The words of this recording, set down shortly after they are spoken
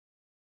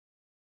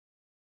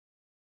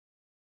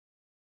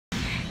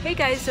Hey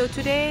guys, so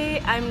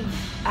today I'm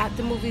at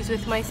the movies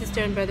with my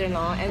sister and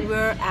brother-in-law, and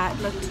we're at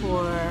La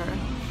Tour.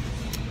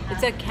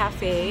 It's a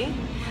cafe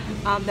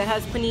that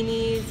has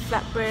paninis,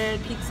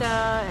 flatbread,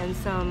 pizza, and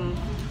some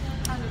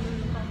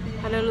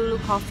Honolulu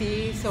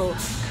coffee. So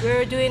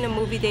we're doing a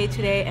movie day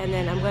today, and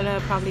then I'm gonna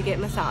probably get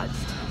massaged.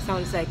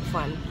 Sounds like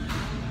fun.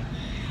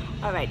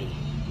 Alrighty.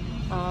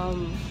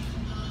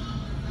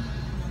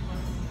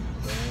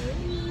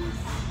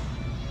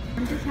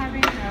 I'm just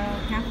having a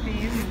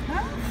cafe mocha,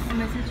 and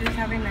my sister's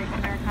having like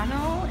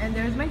Americano, and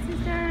there's my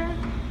sister.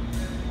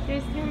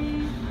 There's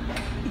Terry.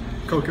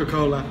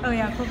 Coca-Cola. Oh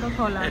yeah,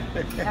 Coca-Cola.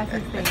 That's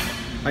his thing.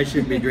 I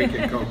should be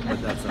drinking Coke,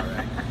 but that's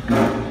alright.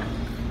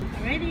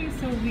 Alrighty,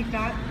 so we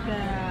got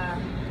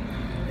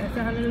that's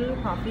the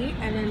Honolulu coffee,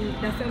 and then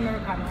that's the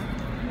Americano.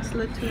 It's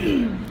La Tour.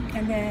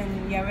 And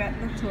then yeah, we're at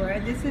La Tour.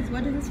 This is,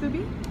 what is this,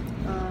 Ruby?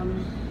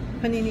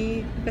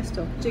 Panini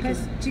pesto. Chicken.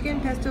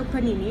 Chicken pesto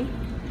panini.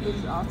 This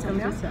is awesome.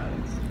 Comes with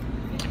salads.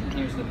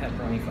 Here's the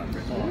pepperoni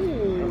flatbread.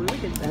 Ooh,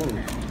 look at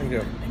that. Thank you.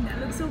 And that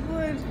looks so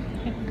good.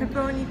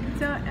 Pepperoni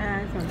pizza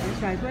and some french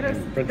fries. What else?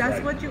 French That's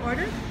fries. what you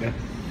ordered? Yeah.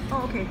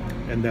 Oh, okay.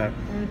 And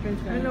And french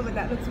I don't know, but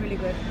that looks really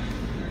good.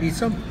 eat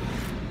some.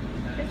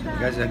 French You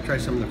fries. guys, try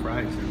some of the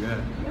fries. They're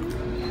good.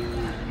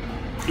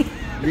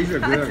 These are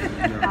good.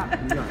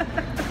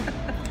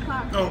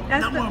 Oh,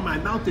 That's not the- while my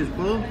mouth is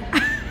full.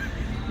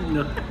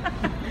 No.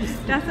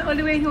 That's the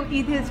only way he'll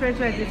eat his french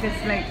fries, if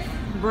it's like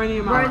Burn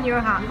your mouth. burn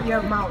your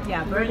mouth.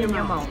 Yeah, burn in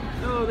your mouth.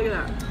 Oh, look at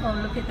that. Oh,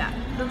 look at that.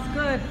 Looks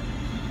good.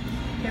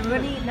 Okay, we're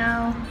gonna eat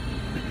now.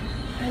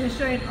 I'm gonna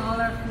show you all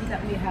our food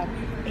that we have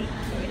ate.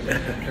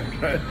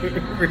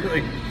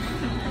 Really?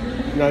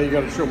 Now you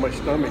got to show my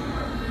stomach.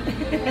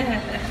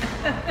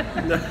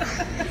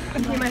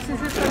 Okay, my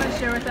sister's gonna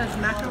share with us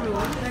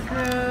macaroons.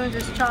 Macaroons,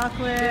 there's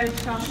chocolate,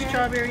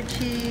 strawberry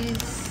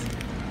cheese.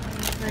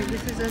 Like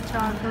this is a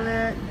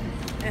chocolate.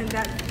 And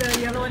that the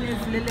yellow one is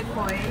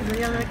lilikoi. The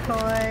yellow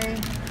koi.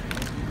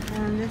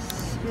 And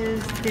this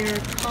is their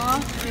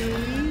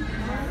coffee.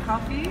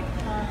 Coffee.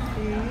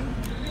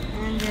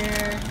 And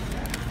their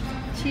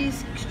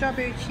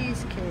strawberry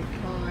cheesecake.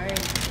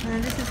 Alright.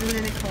 And this is the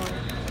lilikoi.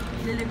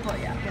 Lilikoi,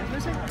 yeah. Yeah,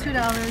 those are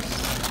 $2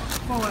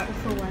 For what?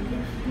 for one.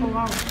 Oh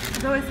wow.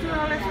 So it's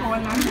 $2 for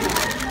one lunch.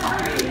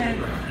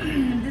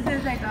 And this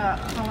is like a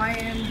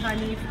Hawaiian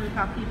honey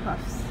furikake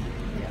puffs.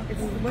 It's,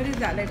 what is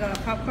that? Like a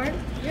popcorn?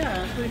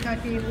 Yeah,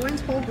 furikake.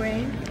 One's whole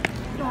grain.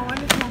 No, one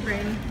is whole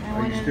grain. And Are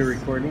one you still is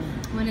recording?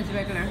 one is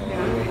regular.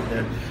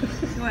 Yeah.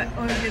 What?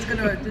 Oh, you're just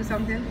gonna do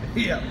something?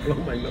 Yeah, blow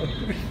my nose.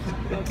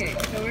 Okay,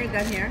 so we're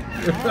done here.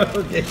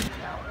 Okay.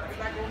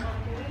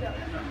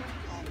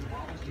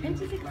 And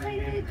she's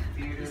excited.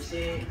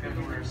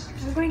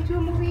 We're going to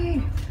a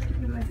movie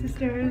with my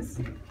sisters.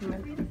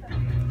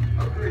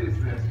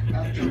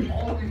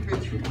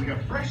 We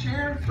got fresh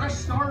air, fresh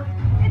start.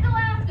 It's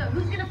Alaska.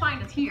 Who's gonna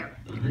find us here?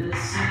 We're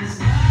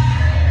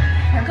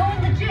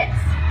going legit.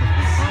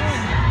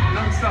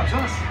 Nothing stops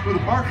us. Go to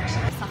the park.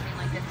 Something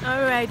like this.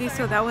 Alrighty,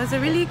 so that was a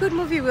really good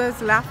movie. We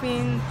was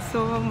laughing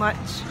so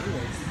much.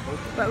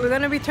 But we're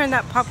gonna return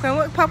that popcorn.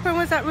 What popcorn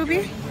was that,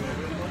 Ruby?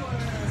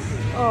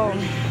 Oh.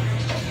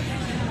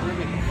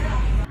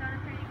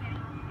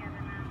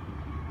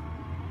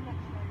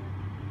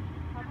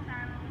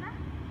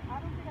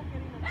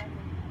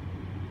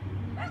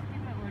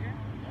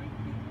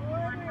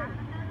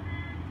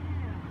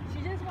 She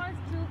just wants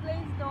 2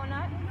 glazed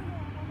donuts.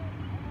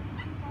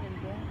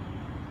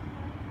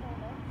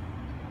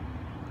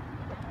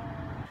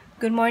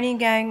 Good morning,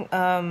 gang.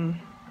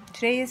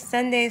 Today is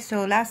Sunday,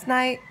 so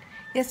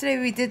yesterday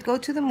we did go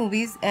to the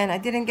movies, and I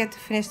didn't get to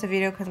finish the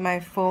video because my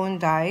phone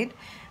died.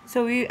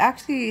 So we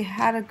actually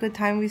had a good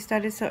time. We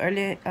started so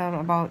early,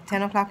 about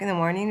 10 o'clock in the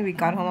morning. We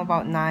got home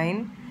about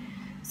 9.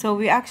 So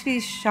we actually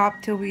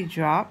shopped till we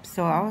dropped,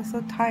 so I was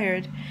so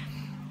tired.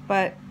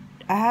 But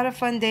I had a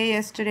fun day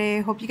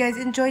yesterday. Hope you guys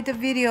enjoyed the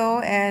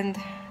video, and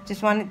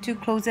just wanted to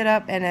close it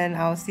up, and then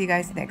I'll see you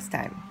guys next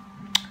time.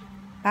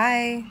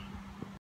 Bye!